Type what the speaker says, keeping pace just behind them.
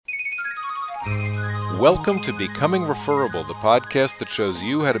Welcome to Becoming Referable, the podcast that shows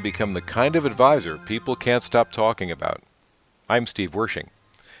you how to become the kind of advisor people can't stop talking about. I'm Steve Wershing.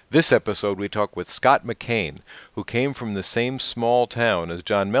 This episode we talk with Scott McCain, who came from the same small town as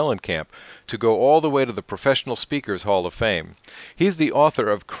John Mellencamp to go all the way to the Professional Speakers Hall of Fame. He's the author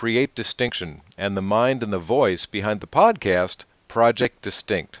of Create Distinction and the mind and the voice behind the podcast Project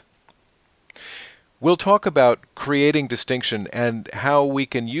Distinct. We'll talk about creating distinction and how we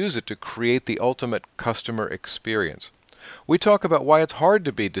can use it to create the ultimate customer experience. We talk about why it's hard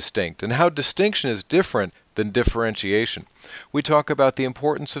to be distinct and how distinction is different than differentiation. We talk about the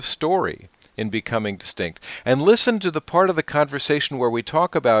importance of story in becoming distinct. And listen to the part of the conversation where we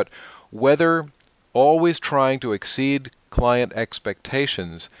talk about whether always trying to exceed client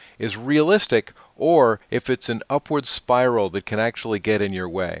expectations is realistic or if it's an upward spiral that can actually get in your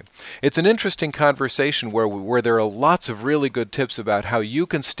way. It's an interesting conversation where there are lots of really good tips about how you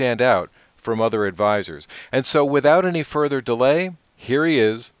can stand out from other advisors. And so without any further delay, here he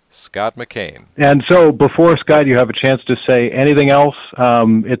is, Scott McCain. And so before, Scott, you have a chance to say anything else.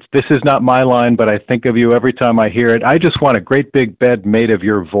 This is not my line, but I think of you every time I hear it. I just want a great big bed made of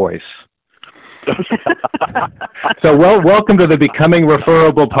your voice. So welcome to the Becoming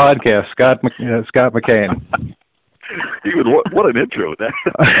Referable podcast, Scott McCain. Even what an intro! Friend,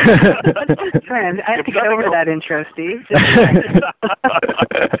 I have to get over that intro, Steve. If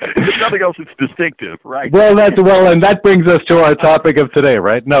nothing else, it's distinctive, right? And that brings us to our topic of today,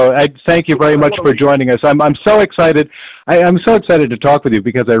 right? No, I thank you very much for joining us. I'm so excited. I'm so excited to talk with you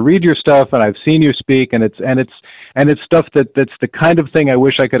because I read your stuff and I've seen you speak, and it's stuff that's the kind of thing I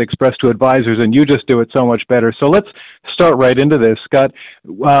wish I could express to advisors, and you just do it so much better. So let's start right into this, Scott.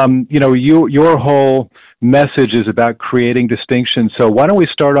 Your whole message is about creating distinction. So why don't we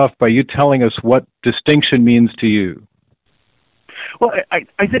start off by you telling us what distinction means to you? Well,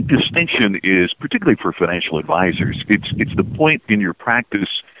 I think distinction is, particularly for financial advisors, it's the point in your practice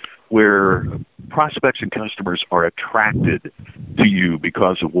where prospects and customers are attracted to you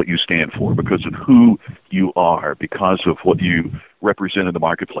because of what you stand for, because of who you are, because of what you represent in the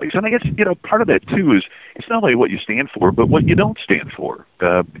marketplace. And I guess, part of that, too, is it's not only what you stand for, but what you don't stand for.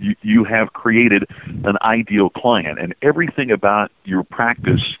 You have created an ideal client, and everything about your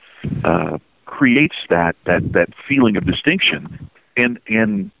practice creates that feeling of distinction. And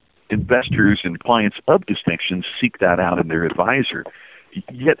investors and clients of distinction seek that out in their advisor.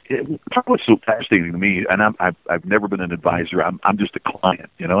 Yet, part of what's so fascinating to me, and I've never been an advisor, I'm just a client,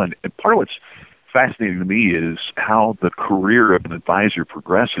 and part of what's fascinating to me is how the career of an advisor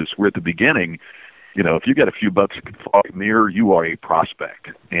progresses, where at the beginning, if you got a few bucks in the mirror, you are a prospect.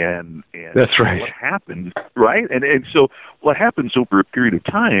 And that's right. What happens, right? And so what happens over a period of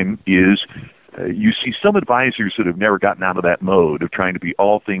time is you see some advisors that have never gotten out of that mode of trying to be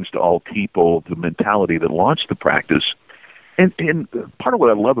all things to all people, the mentality that launched the practice. And part of what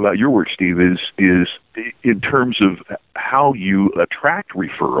I love about your work, Steve, is in terms of how you attract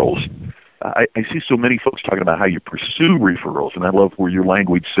referrals. I see so many folks talking about how you pursue referrals, and I love where your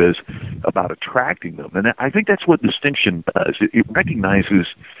language says about attracting them. And I think that's what distinction does. It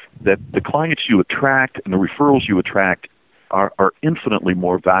recognizes that the clients you attract and the referrals you attract are infinitely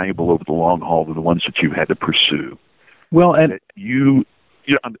more valuable over the long haul than the ones that you had to pursue. Well, and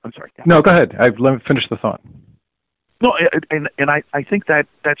I'm sorry. No, go ahead. Let me finish the thought. No, and I think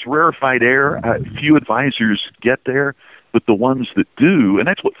that's rarefied air. Few advisors get there, but the ones that do, and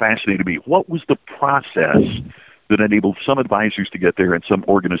that's what fascinated me. What was the process that enabled some advisors to get there and some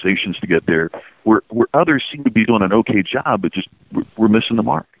organizations to get there, where others seem to be doing an okay job, but just we're missing the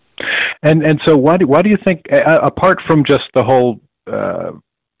mark? And so why do you think, apart from just the whole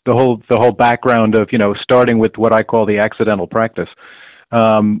background of starting with what I call the accidental practice,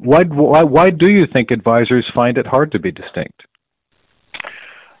 why do you think advisors find it hard to be distinct?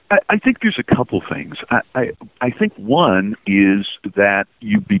 I think there's a couple things. I think one is that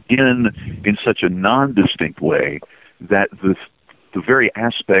you begin in such a non-distinct way that the very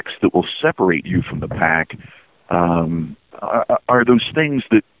aspects that will separate you from the pack are those things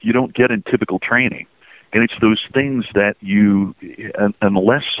that you don't get in typical training. And it's those things that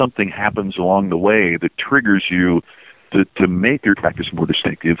unless something happens along the way that triggers you to make your practice more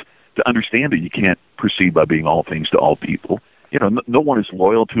distinctive, to understand that you can't proceed by being all things to all people. No one is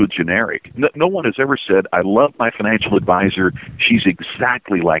loyal to a generic. No one has ever said, I love my financial advisor. She's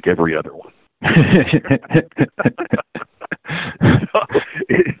exactly like every other one.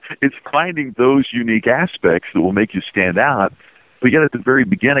 It's finding those unique aspects that will make you stand out. But yet at the very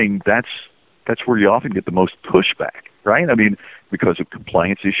beginning, that's where you often get the most pushback, right? I mean, because of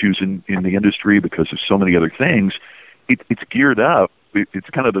compliance issues in the industry, because of so many other things, it's geared up it's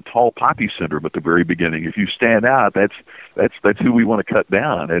kind of the tall poppy syndrome at the very beginning. If you stand out, that's who we want to cut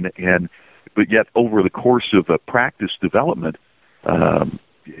down. But yet over the course of a practice development,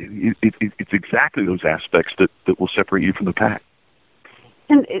 it's exactly those aspects that will separate you from the pack.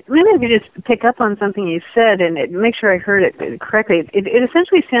 And maybe I could just pick up on something you said and make sure I heard it correctly. It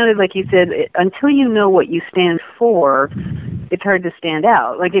essentially sounded like you said, until you know what you stand for, it's hard to stand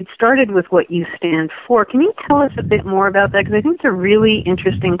out. Like it started with what you stand for. Can you tell us a bit more about that? Because I think it's a really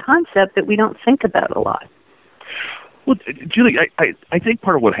interesting concept that we don't think about a lot. Well, Julie, I think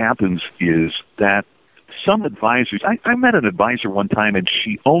part of what happens is that some advisors, I met an advisor one time, and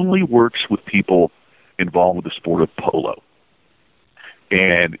she only works with people involved with the sport of polo.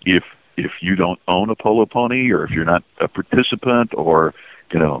 And if you don't own a polo pony, or if you're not a participant, or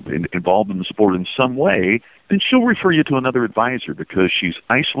involved in the sport in some way, then she'll refer you to another advisor because she's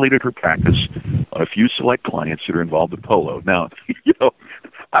isolated her practice on a few select clients that are involved in polo. Now,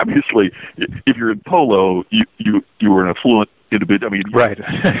 obviously, if you're in polo, you are an affluent individual. I mean, right?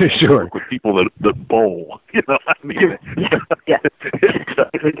 Sure. Work with people that bowl.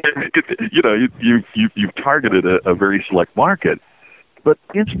 You've targeted a very select market. But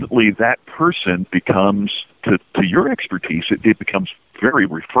instantly, that person becomes, to your expertise, it becomes very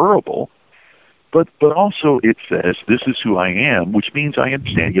referable. But also, it says, this is who I am, which means I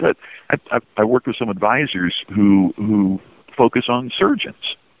understand. I work with some advisors who focus on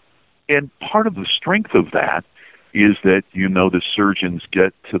surgeons. And part of the strength of that is that the surgeons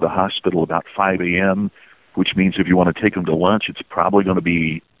get to the hospital about 5 a.m., which means if you want to take them to lunch, it's probably going to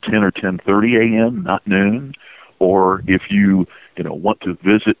be 10 or 10:30 a.m., not noon. Or if you want to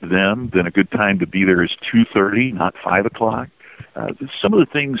visit them, then a good time to be there is 2:30, not 5 o'clock. Some of the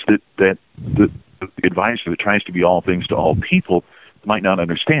things that the advisor that tries to be all things to all people might not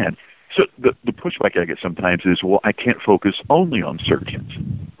understand. So the pushback I get sometimes is, well, I can't focus only on surgeons.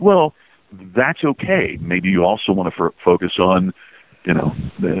 Well, that's okay. Maybe you also want to focus on,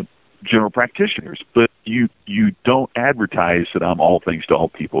 the general practitioners. But you don't advertise that I'm all things to all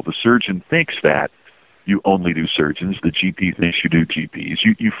people. The surgeon thinks that you only do surgeons. The GP thinks you do GPs.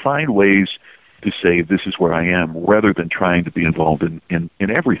 You find ways to say this is where I am, rather than trying to be involved in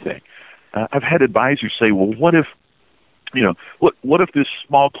everything. I've had advisors say, well, what if what if this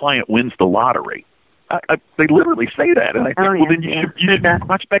small client wins the lottery? They literally say that, and I think, well, then you should be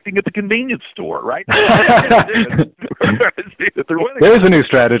prospecting at the convenience store, right? There's a new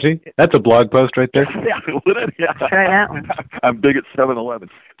strategy. That's a blog post right there. Yeah. Try that one. I'm big at 7-Eleven.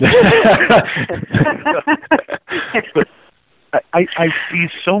 But I see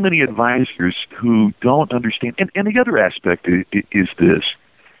so many advisors who don't understand. And the other aspect is this.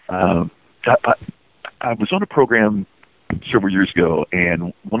 I was on a program several years ago,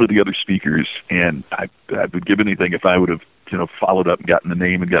 and one of the other speakers, and I would give anything if I would have followed up and gotten the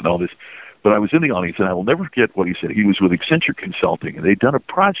name and gotten all this, but I was in the audience, and I will never forget what he said. He was with Accenture Consulting, and they'd done a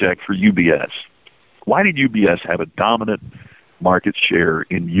project for UBS. Why did UBS have a dominant market share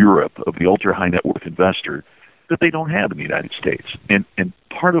in Europe of the ultra-high net worth investor that they don't have in the United States? And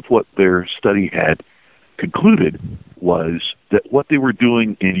part of what their study had concluded was that what they were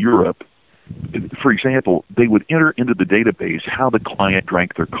doing in Europe, for example, they would enter into the database how the client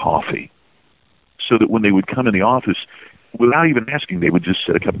drank their coffee, so that when they would come in the office, without even asking, they would just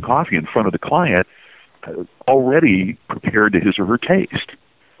set a cup of coffee in front of the client, already prepared to his or her taste.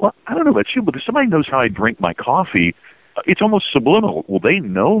 Well, I don't know about you, but if somebody knows how I drink my coffee, it's almost subliminal. Well, they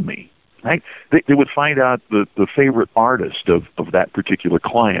know me, right? They would find out the favorite artist of that particular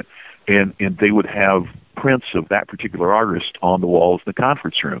client, and they would have prints of that particular artist on the walls in the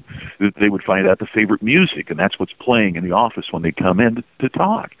conference room. They would find out the favorite music, and that's what's playing in the office when they come in to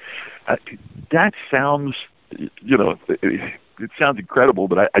talk. That sounds, it sounds incredible,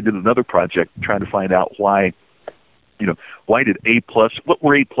 but I did another project trying to find out why did what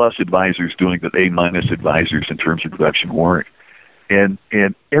were A+ advisors doing that A- advisors in terms of production weren't? And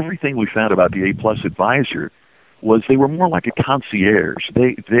everything we found about the A+ advisor was they were more like a concierge.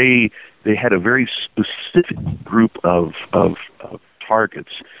 They had a very specific group of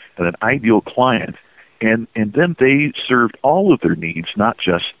targets and an ideal client, and then they served all of their needs, not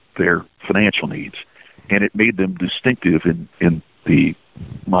just their financial needs, and it made them distinctive in the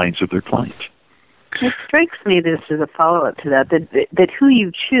minds of their clients. It strikes me, this as a follow-up to that who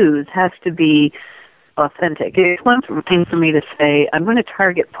you choose has to be authentic. It's one thing for me to say, I'm going to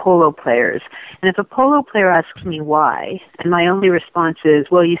target polo players. And if a polo player asks me why, and my only response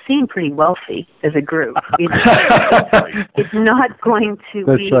is, well, you seem pretty wealthy as a group. It's not going to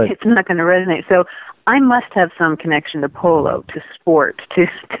it's not going to resonate. So I must have some connection to polo, to sport, to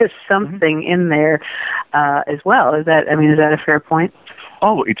something in there as well. Is that a fair point?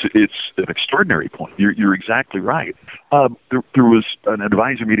 Oh, it's an extraordinary point. You're exactly right. There was an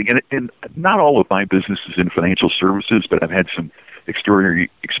advisor meeting, and not all of my business is in financial services, but I've had some extraordinary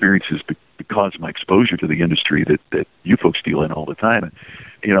experiences because of my exposure to the industry that you folks deal in all the time.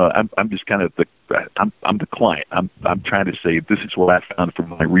 You know, I'm just kind of I'm the client. I'm trying to say this is what I found from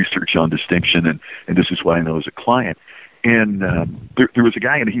my research on distinction, and this is what I know as a client. And there was a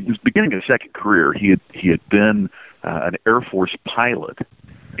guy, and he was beginning a second career. He had been an Air Force pilot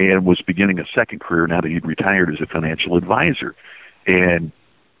and was beginning a second career now that he'd retired as a financial advisor. And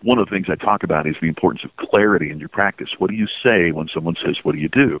one of the things I talk about is the importance of clarity in your practice. What do you say when someone says, what do you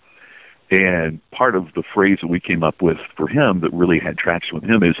do? And part of the phrase that we came up with for him that really had traction with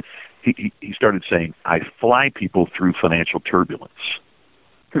him is he started saying, I fly people through financial turbulence,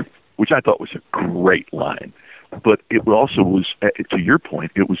 which I thought was a great line. But it also was, to your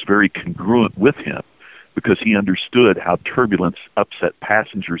point, it was very congruent with him because he understood how turbulence upset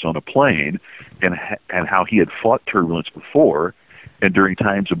passengers on a plane and how he had fought turbulence before. And during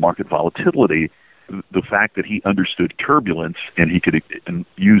times of market volatility, the fact that he understood turbulence and he could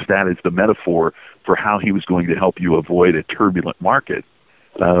use that as the metaphor for how he was going to help you avoid a turbulent market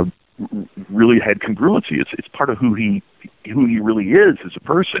really had congruency. It's part of who he really is as a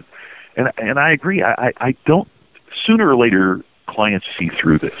person. And I agree. I don't. Sooner or later, clients see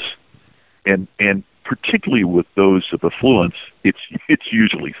through this, and particularly with those of affluence, it's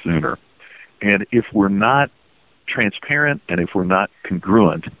usually sooner. And if we're not transparent and if we're not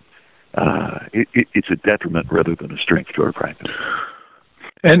congruent, it's a detriment rather than a strength to our practice.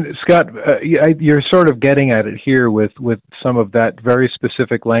 And Scott, you're sort of getting at it here with some of that very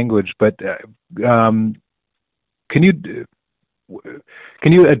specific language, but can you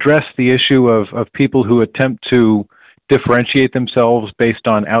address the issue of people who attempt to differentiate themselves based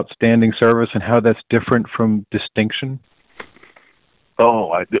on outstanding service and how that's different from distinction?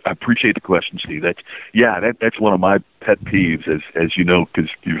 Oh, I appreciate the question, Steve. That's one of my pet peeves, as you know, because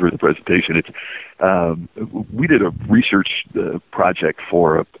you've heard the presentation. It's we did a research project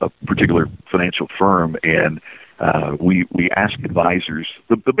for a particular financial firm, and we asked advisors.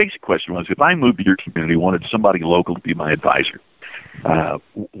 The basic question was, if I moved to your community, wanted somebody local to be my advisor,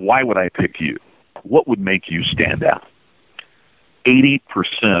 why would I pick you? What would make you stand out? 80%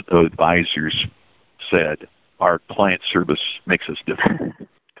 of advisors said our client service makes us different.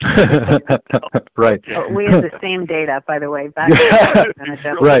 Right. Oh, we have the same data, by the way. Back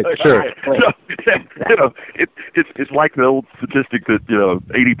right, sure. So, it's like the old statistic that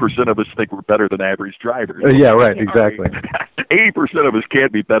 80% of us think we're better than average drivers. Yeah, right, exactly. 80% of us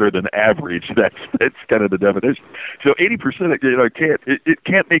can't be better than average. That's kind of the definition. So 80% it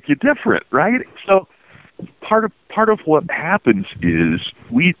can't make you different, right? So part of what happens is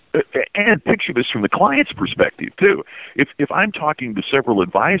and picture this from the client's perspective too. If I'm talking to several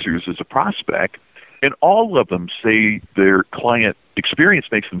advisors as a prospect, and all of them say their client experience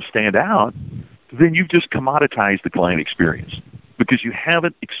makes them stand out, then you've just commoditized the client experience because you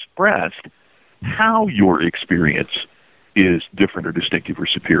haven't expressed how your experience is different or distinctive or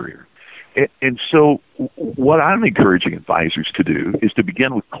superior. And so what I'm encouraging advisors to do is to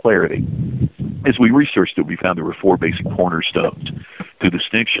begin with clarity. As we researched it, we found there were 4 basic cornerstones to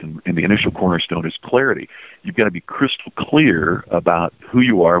distinction, and the initial cornerstone is clarity. You've got to be crystal clear about who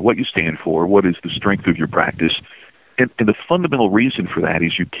you are, what you stand for, what is the strength of your practice, and the fundamental reason for that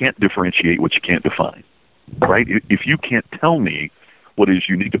is you can't differentiate what you can't define, right? If you can't tell me what is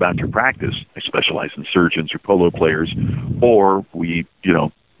unique about your practice, I specialize in surgeons or polo players, or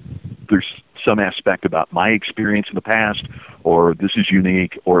there's some aspect about my experience in the past, or this is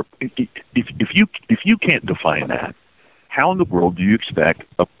unique, or if you can't define that, how in the world do you expect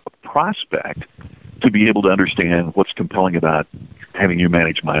a prospect to be able to understand what's compelling about having you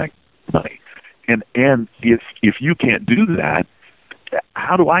manage my money? And if you can't do that,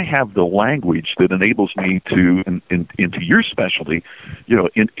 how do I have the language that enables me to, into your specialty,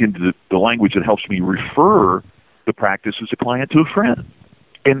 into the language that helps me refer the practice as a client to a friend?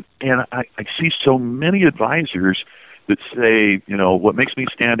 And I see so many advisors that say, what makes me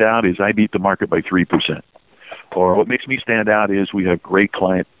stand out is I beat the market by 3%. Or what makes me stand out is we have great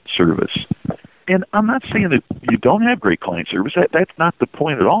client service. And I'm not saying that you don't have great client service. That's not the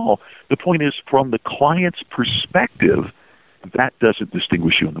point at all. The point is, from the client's perspective, that doesn't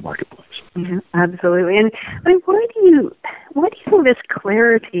distinguish you in the marketplace. Mm-hmm, absolutely. And why do you think this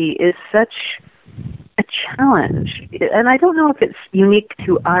clarity is such a challenge? And I don't know if it's unique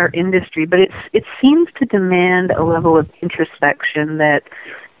to our industry, but it seems to demand a level of introspection that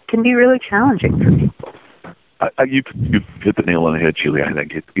can be really challenging for people. You've hit the nail on the head, Julie. I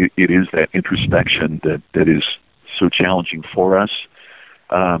think it is that introspection that is so challenging for us.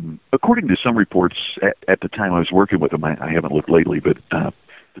 According to some reports at the time I was working with them, I haven't looked lately, but the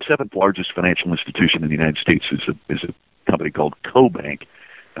seventh largest financial institution in the United States is a company called CoBank.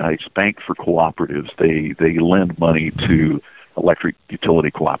 It's Bank for Cooperatives. They lend money to electric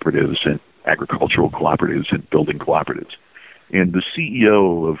utility cooperatives and agricultural cooperatives and building cooperatives. And the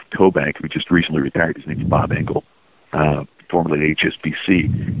CEO of CoBank, who just recently retired, his name is Bob Engel, formerly at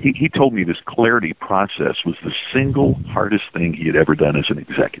HSBC, he told me this clarity process was the single hardest thing he had ever done as an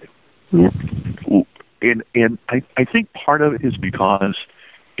executive. Yep. And I think part of it is because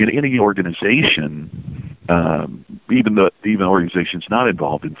in any organization, even organizations not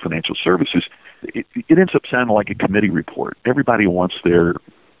involved in financial services, it ends up sounding like a committee report. Everybody wants their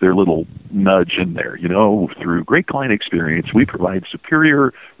little nudge in there. Through great client experience, we provide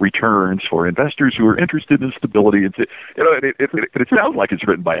superior returns for investors who are interested in stability. It sounds like it's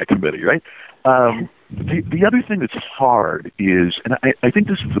written by a committee, right? The other thing that's hard is, and I think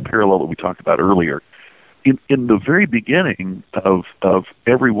this is the parallel that we talked about earlier, in the very beginning of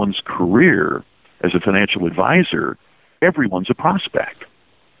everyone's career as a financial advisor, everyone's a prospect.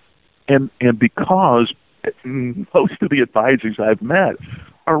 And because most of the advisors I've met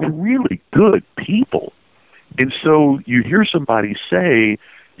are really good people. And so you hear somebody say,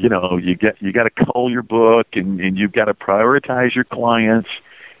 you got to cull your book and you've got to prioritize your clients.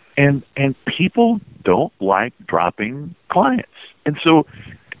 And people don't like dropping clients. And so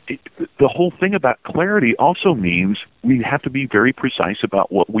the whole thing about clarity also means we have to be very precise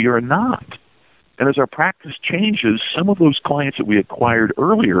about what we are not. And as our practice changes, some of those clients that we acquired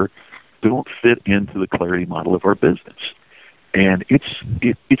earlier don't fit into the clarity model of our business. And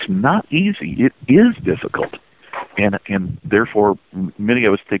it's not easy. It is difficult. And therefore, many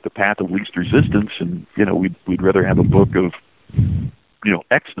of us take the path of least resistance, and, we'd rather have a book of,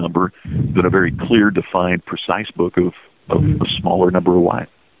 X number than a very clear, defined, precise book of a smaller number of Y.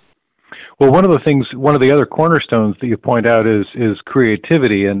 Well, one of the other cornerstones that you point out is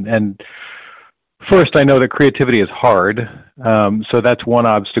creativity, and first, I know that creativity is hard, so that's one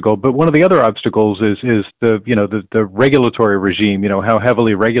obstacle. But one of the other obstacles is the regulatory regime. How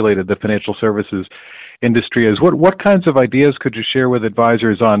heavily regulated the financial services industry is. What kinds of ideas could you share with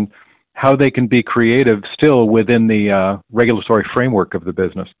advisors on how they can be creative still within the regulatory framework of the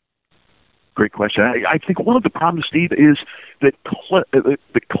business? Great question. I think one of the problems, Steve, is that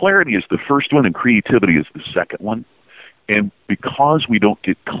the clarity is the first one and creativity is the second one. And because we don't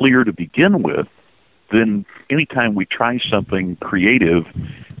get clear to begin with, then anytime we try something creative,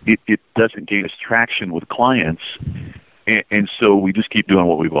 it doesn't gain us traction with clients. And so we just keep doing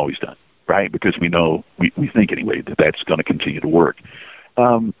what we've always done, right? Because we know, we think anyway, that that's going to continue to work.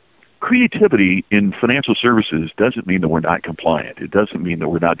 Creativity in financial services doesn't mean that we're not compliant. It doesn't mean that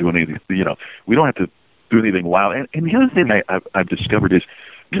we're not doing anything, we don't have to do anything wild. And the other thing I've discovered is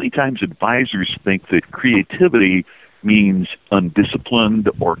many times advisors think that creativity means undisciplined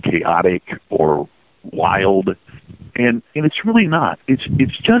or chaotic or wild, and it's really not.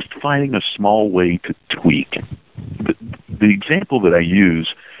 It's just finding a small way to tweak. The example that I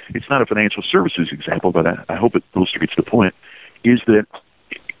use, it's not a financial services example, but I hope it illustrates the point, is that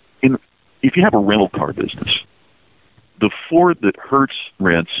if you have a rental car business, the Ford that Hertz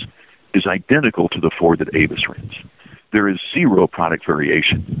rents is identical to the Ford that Avis rents. There is zero product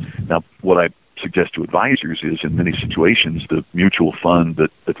variation. Now, what I suggest to advisors is, in many situations, the mutual fund that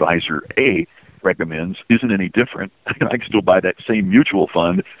advisor A recommends isn't any different. I can still buy that same mutual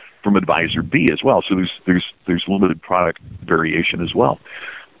fund from advisor B as well. So there's limited product variation as well.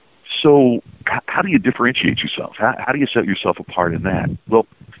 So how do you differentiate yourself? How do you set yourself apart in that? Well,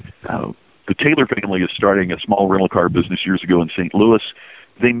 the Taylor family is starting a small rental car business years ago in St. Louis.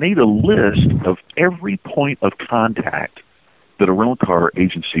 They made a list of every point of contact that a rental car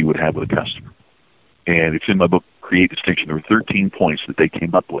agency would have with a customer. And it's in my book, Create Distinction. There were 13 points that they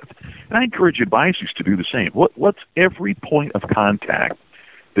came up with. And I encourage advisors to do the same. What's every point of contact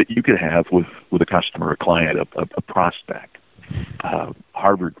that you could have with a customer, a client, a prospect?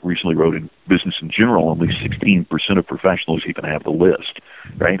 Harvard recently wrote in Business in General, only 16% of professionals even have the list,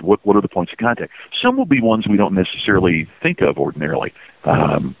 right? What are the points of contact? Some will be ones we don't necessarily think of ordinarily.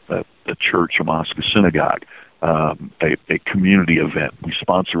 A church, a mosque, a synagogue, a community event. We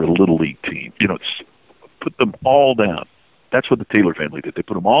sponsor a little league team. Put them all down. That's what the Taylor family did. They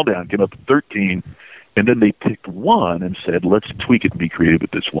put them all down, came up to 13, and then they picked one and said, let's tweak it and be creative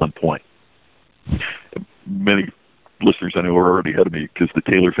at this one point. Many listeners I know are already ahead of me because the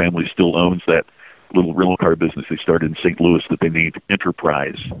Taylor family still owns that little rental car business they started in St. Louis that they named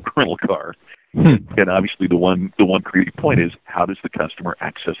Enterprise Rental Car. And obviously the one creative point is, how does the customer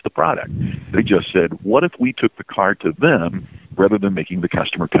access the product? They just said, what if we took the car to them rather than making the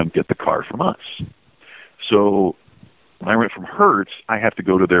customer come get the car from us? So when I rent from Hertz, I have to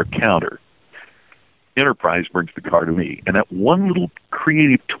go to their counter. Enterprise brings the car to me. And that one little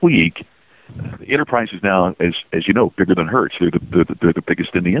creative tweak, Enterprise is now, as you know, bigger than Hertz. They're the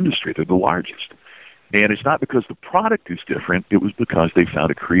biggest in the industry. They're the largest. And it's not because the product is different. It was because they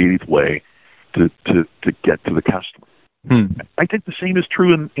found a creative way to get to the customer. I think the same is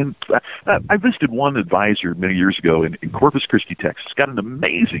true in I visited one advisor many years ago in Corpus Christi, Texas. Got an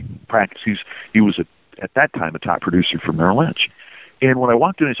amazing practice. He was at that time a top producer for Merrill Lynch. And when I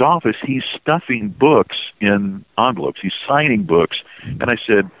walked in his office, he's stuffing books in envelopes. He's signing books. And I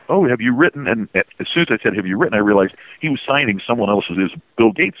said, "Oh, have you written?" And as soon as I said, "Have you written?" I realized he was signing someone else's,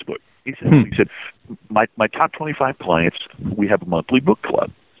 Bill Gates book. He said, my top 25 clients, we have a monthly book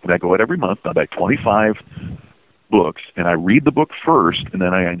club. And I go out every month, I buy 25 books, and I read the book first, and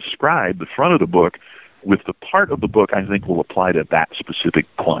then I inscribe the front of the book with the part of the book I think will apply to that specific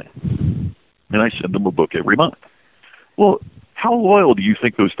client. And I send them a book every month. Well, how loyal do you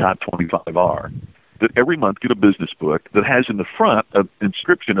think those top 25 are that every month get a business book that has in the front an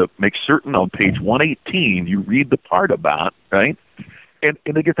inscription of, make certain on page 118 you read the part about, right? And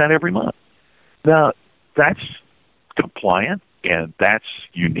they get that every month. Now, that's compliant, and that's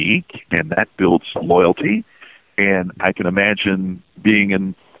unique, and that builds loyalty. And I can imagine being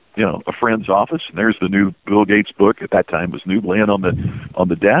in, a friend's office, and there's the new Bill Gates book. At that time, was new, laying on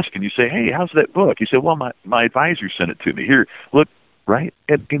the desk, and you say, "Hey, how's that book?" He said, "Well, my advisor sent it to me. Here, look." Right,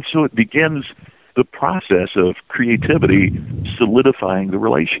 and so it begins the process of creativity, solidifying the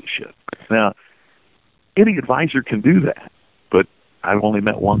relationship. Now, any advisor can do that, but I've only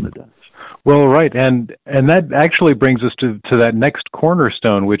met one that does. Well, right, and that actually brings us to that next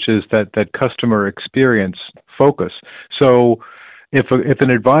cornerstone, which is that customer experience focus. So, if an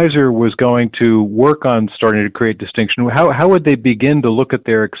advisor was going to work on starting to create distinction, how would they begin to look at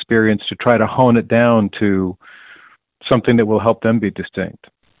their experience to try to hone it down to something that will help them be distinct?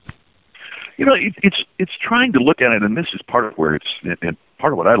 It's trying to look at it, and this is part of where and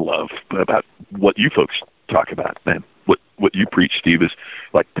part of what I love about what you folks talk about, and what you preach, Steve, is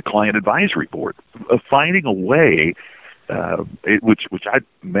like the client advisory board, of finding a way, which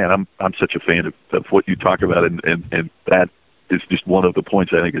I'm such a fan of what you talk about, and that is just one of the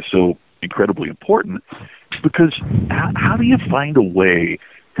points I think is so incredibly important, because how do you find a way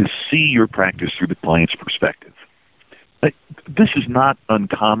to see your practice through the client's perspective? This is not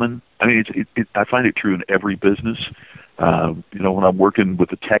uncommon. I mean, I find it true in every business. When I'm working with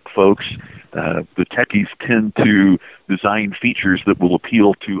the tech folks, the techies tend to design features that will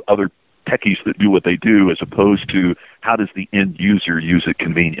appeal to other techies that do what they do, as opposed to how does the end user use it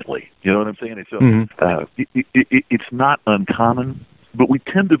conveniently. You know what I'm saying? And so it's not uncommon, but we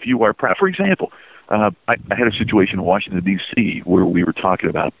tend to view our practice. For example, I had a situation in Washington, D.C., where we were talking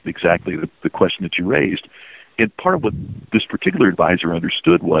about exactly the question that you raised. And part of what this particular advisor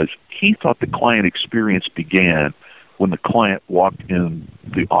understood was he thought the client experience began when the client walked in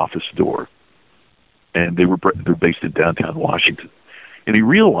the office door, and they're based in downtown Washington. And he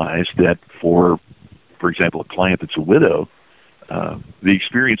realized that for example, a client that's a widow, the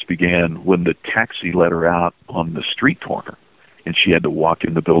experience began when the taxi let her out on the street corner, and she had to walk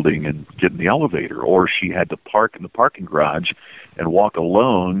in the building and get in the elevator, or she had to park in the parking garage and walk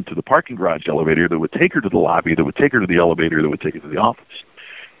alone to the parking garage elevator that would take her to the lobby, that would take her to the elevator, that would take her to the office.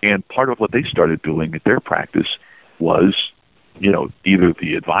 And part of what they started doing at their practice was, either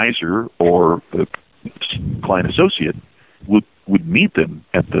the advisor or the client associate would meet them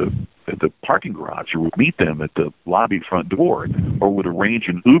at the parking garage, or would meet them at the lobby front door, or would arrange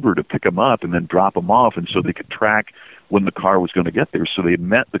an Uber to pick them up and then drop them off, and so they could track when the car was going to get there. So they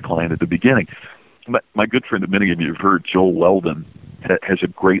met the client at the beginning. My good friend that many of you have heard, Joel Weldon, has a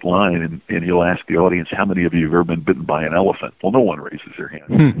great line, and he'll ask the audience, how many of you have ever been bitten by an elephant? Well, no one raises their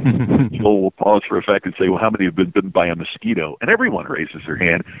hand. Joel will pause for effect and say, well, how many have been bitten by a mosquito? And everyone raises their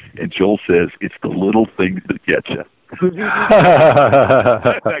hand, and Joel says, it's the little things that get you.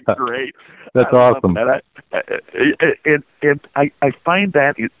 That's great. That's awesome. And I find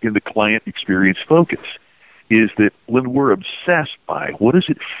that in the client experience focus is that when we're obsessed by what does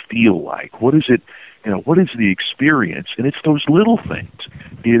it feel like, what is it, what is the experience, and it's those little things.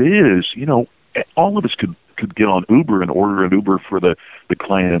 It is, all of us could get on Uber and order an Uber for the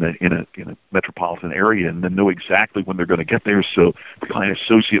client in a metropolitan area, and then know exactly when they're going to get there. So the client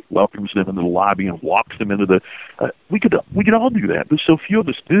associate welcomes them into the lobby and walks them into the. We could all do that, but so few of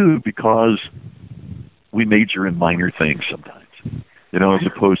us do because we major in minor things sometimes. as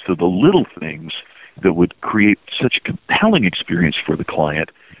opposed to the little things that would create such a compelling experience for the client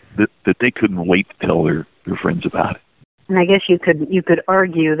that they couldn't wait to tell their friends about it. And I guess you could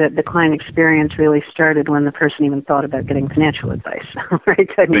argue that the client experience really started when the person even thought about getting financial advice, right?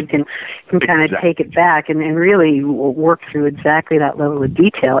 So you can kind of take it back and really work through exactly that level of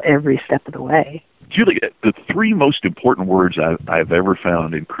detail every step of the way. Julie, the three most important words I've ever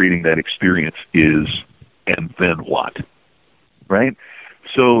found in creating that experience is, and then what, right?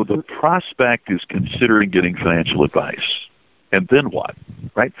 So the prospect is considering getting financial advice. And then what,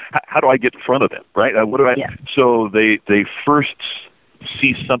 right? How do I get in front of them, right? So they first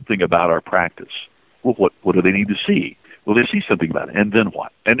see something about our practice. Well, what do they need to see? Well, they see something about it, and then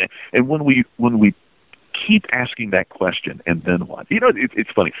what? And when we keep asking that question, and then what?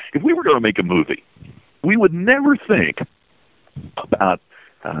 It's funny. If we were going to make a movie, we would never think about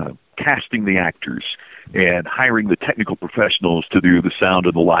casting the actors and hiring the technical professionals to do the sound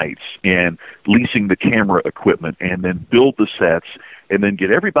and the lights and leasing the camera equipment and then build the sets and then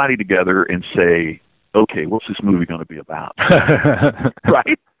get everybody together and say, okay, what's this movie going to be about?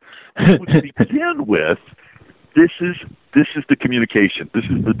 Right? To begin with, this is the communication. This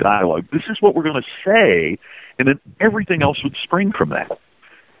is the dialogue. This is what we're going to say, and then everything else would spring from that.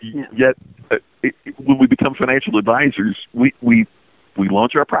 Yeah. Yet, when we become financial advisors, we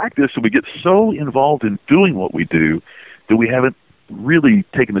launch our practice and we get so involved in doing what we do that we haven't really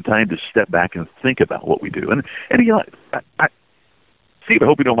taken the time to step back and think about what we do. And Steve, I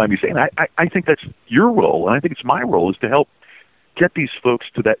hope you don't mind me saying, I think that's your role, and I think it's my role, is to help get these folks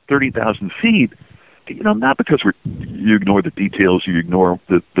to that 30,000 feet, not because you ignore the details, you ignore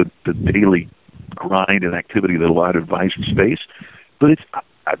the daily grind and activity that a lot of advisors face, but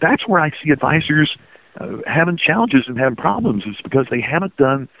that's where I see advisors having challenges and having problems, is because they haven't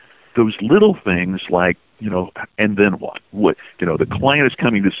done those little things like, and then what? The client is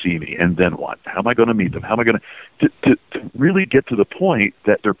coming to see me, and then what? How am I going to meet them? How am I going to really get to the point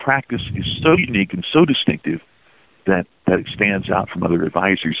that their practice is so unique and so distinctive that it stands out from other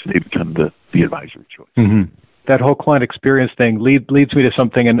advisors, and they become the advisor of choice. Mm-hmm. That whole client experience thing leads me to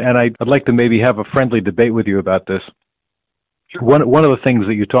something, and I'd like to maybe have a friendly debate with you about this. Sure. One of the things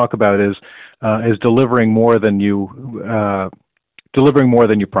that you talk about is delivering more than you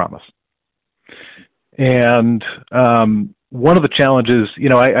promise. And one of the challenges,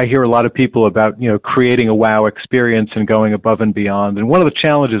 I hear a lot of people about creating a wow experience and going above and beyond. And one of the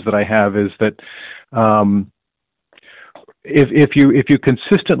challenges that I have is that if you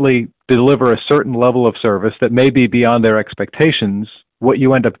consistently deliver a certain level of service that may be beyond their expectations, what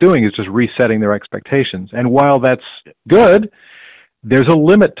you end up doing is just resetting their expectations. And while that's good, there's a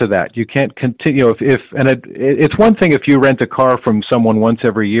limit to that. You can't continue. It's one thing if you rent a car from someone once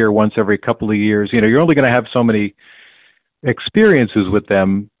every year, once every couple of years. You're only going to have so many experiences with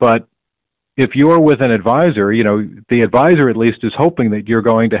them. But if you're with an advisor, the advisor at least is hoping that you're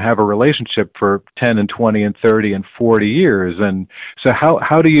going to have a relationship for 10 and 20 and 30 and 40 years. And so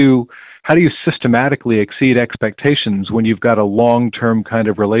how do you systematically exceed expectations when you've got a long-term kind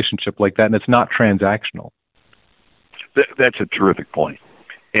of relationship like that and it's not transactional? That's a terrific point.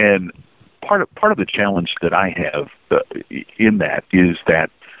 And part of the challenge that I have in that is that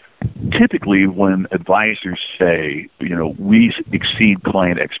typically when advisors say, we exceed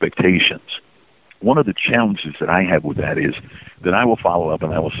client expectations, one of the challenges that I have with that is that I will follow up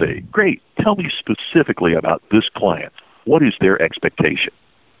and I will say, great, tell me specifically about this client. What is their expectation?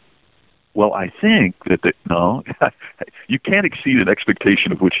 Well, I think no, you can't exceed an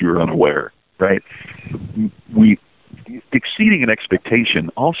expectation of which you are unaware, right? Exceeding an expectation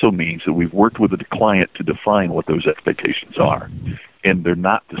also means that we've worked with the client to define what those expectations are. And they're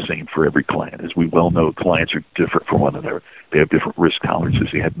not the same for every client. As we well know, clients are different from one another. They have different risk tolerances.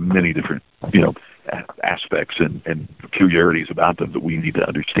 They have many different, aspects and peculiarities about them that we need to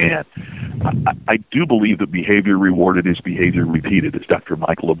understand. I do believe that behavior rewarded is behavior repeated, as Dr.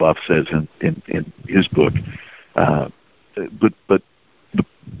 Michael LaBeouf says in his book. But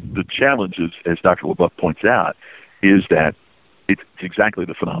the challenge is, as Dr. LaBeouf points out, is that it's exactly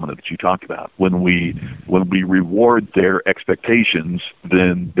the phenomena that you talked about. When we reward their expectations,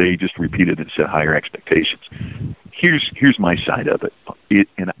 then they just repeat it and set higher expectations. Here's my side of it.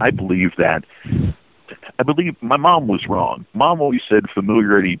 And I believe my mom was wrong. Mom always said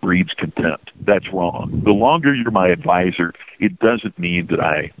familiarity breeds contempt. That's wrong. The longer you're my advisor, it doesn't mean that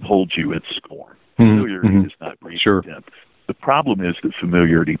I hold you in scorn. Familiarity does not breed contempt. The problem is that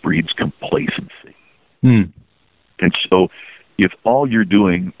familiarity breeds complacency. And so if all you're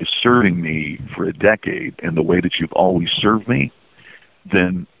doing is serving me for a decade and the way that you've always served me,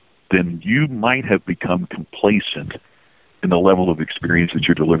 then you might have become complacent in the level of experience that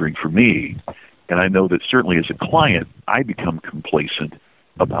you're delivering for me. And I know that certainly as a client, I become complacent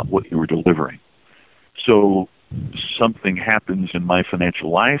about what you were delivering. So something happens in my financial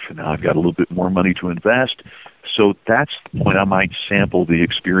life, and now I've got a little bit more money to invest. So that's the point I might sample the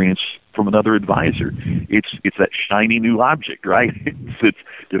experience from another advisor. It's that shiny new object, right? It's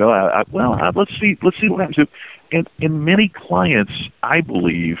let's see what happens. And many clients, I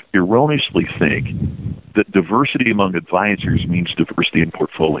believe, erroneously think that diversity among advisors means diversity in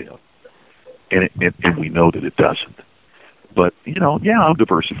portfolio, and we know that it doesn't. But I'm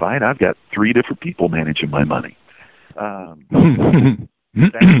diversified. I've got 3 different people managing my money.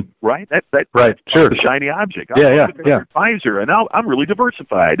 Right? That right, sure. The shiny object. Yeah. Advisor, and now I'm really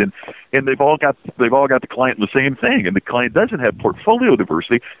diversified, and they've all got the client in the same thing, and the client doesn't have portfolio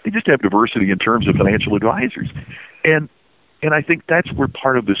diversity. They just have diversity in terms of financial advisors, and I think that's where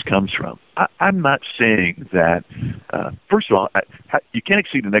part of this comes from. I'm not saying that. First of all, you can't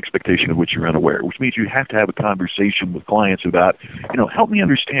exceed an expectation of which you're unaware, which means you have to have a conversation with clients about, help me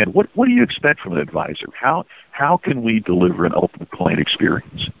understand what do you expect from an advisor? How can we deliver an ultimate client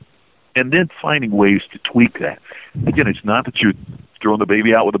experience? And then finding ways to tweak that. Again, it's not that you're throwing the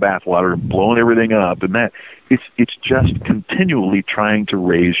baby out with the bathwater and blowing everything up, and that it's just continually trying to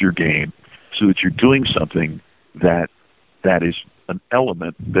raise your game so that you're doing something that is an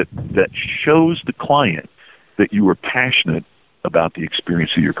element that shows the client that you are passionate about the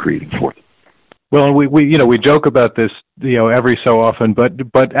experience that you're creating for them. Well, we joke about this every so often, but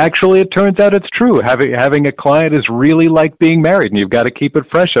actually it turns out it's true. Having a client is really like being married, and you've got to keep it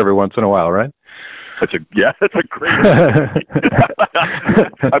fresh every once in a while, right? That's a great.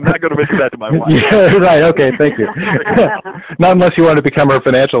 I'm not going to mention that to my wife. Yeah, right. Okay, thank you. Not unless you want to become her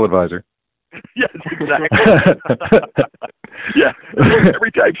financial advisor. Yes, exactly. Yeah.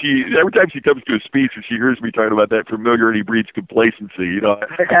 Every time she comes to a speech and she hears me talking about that familiarity breeds complacency,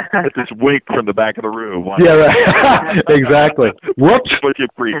 I get this wink from the back of the room. Yeah, right. Exactly. Whoops. That's what you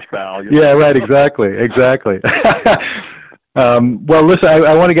preach, pal. Yeah, right. Exactly. Well, listen,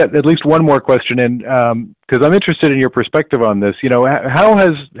 I want to get at least one more question in because I'm interested in your perspective on this. How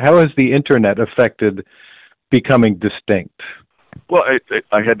has the internet affected becoming distinct? Well,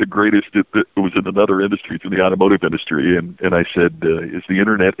 I had the greatest. It was in another industry, it's in the automotive industry, and I said, "Is the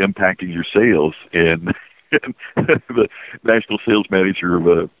internet impacting your sales?" And the national sales manager of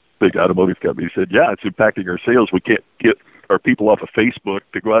a big automotive company said, "Yeah, it's impacting our sales. We can't get our people off of Facebook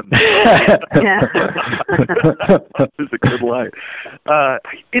to go out and." It's a good line.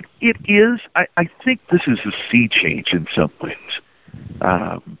 It is. I think this is a sea change in some ways.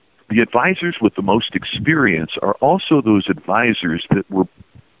 The advisors with the most experience are also those advisors that were,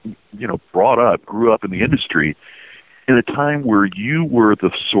 grew up in the industry in a time where you were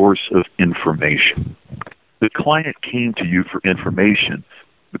the source of information. The client came to you for information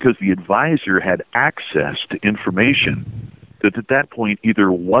because the advisor had access to information that at that point either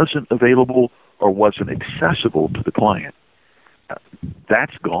wasn't available or wasn't accessible to the client.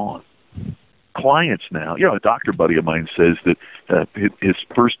 That's gone. Clients now, a doctor buddy of mine says that his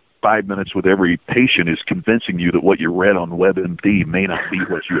first 5 minutes with every patient is convincing you that what you read on WebMD may not be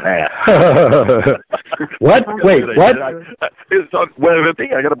what you have. What? Wait, what? It's on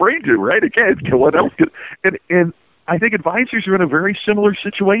WebMD. I got a brain tumor, right? What else could? And I think advisors are in a very similar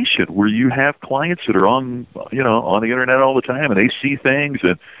situation where you have clients that are on the internet all the time, and they see things,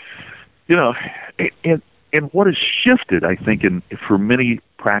 and what has shifted, I think, for many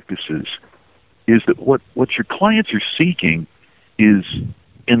practices, is that what your clients are seeking is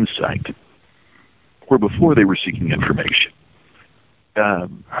insight, where before they were seeking information. I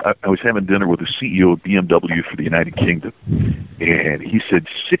was having dinner with the CEO of BMW for the United Kingdom, and he said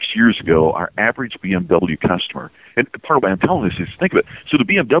 6 years ago, our average BMW customer, and part of why I'm telling this is, think of it, so the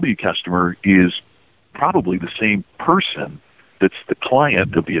BMW customer is probably the same person that's the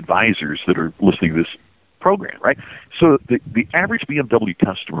client of the advisors that are listening to this program, right? So the average BMW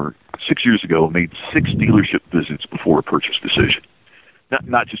customer 6 years ago made 6 dealership visits before a purchase decision.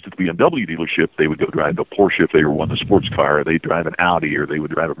 Not just at the BMW dealership, they would go drive a Porsche if they were wanting a sports car, or they'd drive an Audi, or they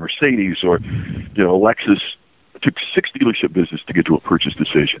would drive a Mercedes, or Lexus. It took 6 dealership visits to get to a purchase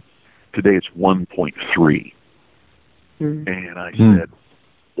decision. Today it's 1.3. Mm-hmm. And I said,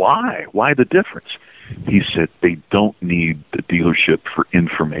 why? Why the difference? He said they don't need the dealership for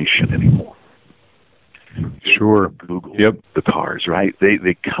information anymore. Sure. Google the cars, right?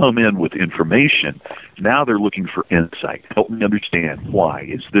 They come in with information. Now they're looking for insight. Help me understand why.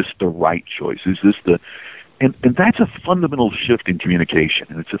 Is this the right choice? Is this the... And that's a fundamental shift in communication,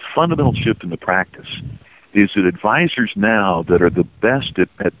 and it's a fundamental shift in the practice, is that advisors now that are the best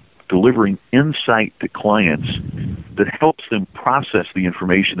at delivering insight to clients that helps them process the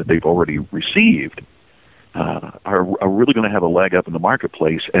information that they've already received are really going to have a leg up in the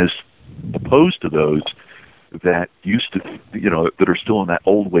marketplace, as opposed to those that used to, that are still in that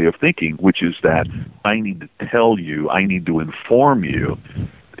old way of thinking, which is that I need to tell you, I need to inform you.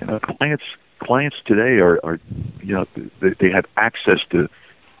 Clients today are they have access to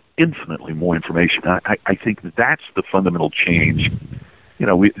infinitely more information. I think that's the fundamental change.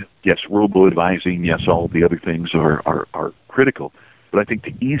 Yes, robo-advising, yes, all of the other things are critical, but I think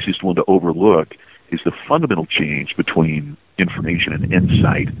the easiest one to overlook is the fundamental change between information and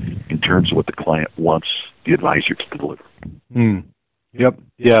insight in terms of what the client wants the advisor to deliver. Yep.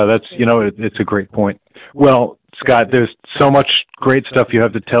 Yeah, that's, it's a great point. Well, Scott, there's so much great stuff you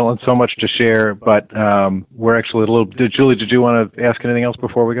have to tell and so much to share, but we're actually Julie, did you want to ask anything else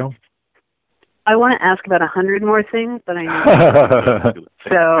before we go? I want to ask about 100 more things, but I know.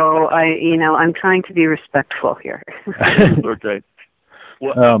 So I'm trying to be respectful here. Okay.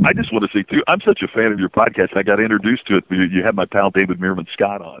 Well, I just want to say, too, I'm such a fan of your podcast. I got introduced to it. You had my pal David Meerman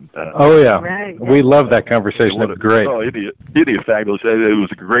Scott on. Oh, yeah. Right. We love that conversation. It was great. Oh, idiot fabulous. It was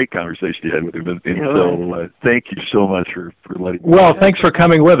a great conversation you had with him. And so thank you so much for letting me. Well, thanks for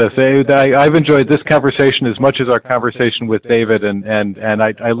coming with us. I've enjoyed this conversation as much as our conversation with David, and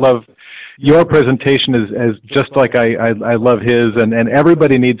I love your presentation as just like I love his, and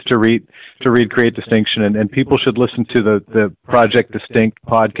everybody needs to read Create Distinction, and people should listen to the Project Distinct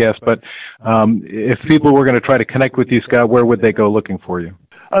podcast. But if people were going to try to connect with you, Scott, where would they go looking for you?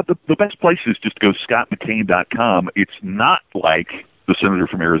 The best place is just go scottmccain.com. It's not like the senator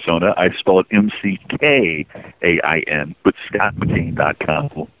from Arizona. I spell it McCain, but scottmccain.com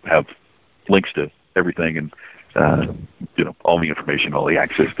will have links to everything and all the information, all the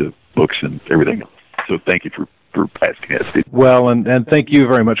access to books and everything else. So thank you for asking us. Well, and thank you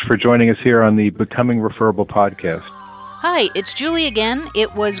very much for joining us here on the Becoming Referable podcast. Hi, it's Julie again.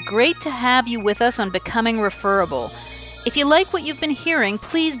 It was great to have you with us on Becoming Referable. If you like what you've been hearing,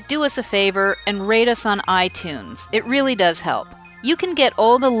 please do us a favor and rate us on iTunes. It really does help. You can get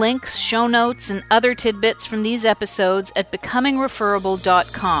all the links, show notes, and other tidbits from these episodes at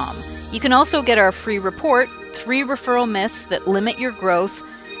becomingreferable.com. You can also get our free report, 3 Referral Myths That Limit Your Growth,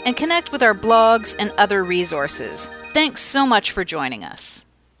 and connect with our blogs and other resources. Thanks so much for joining us.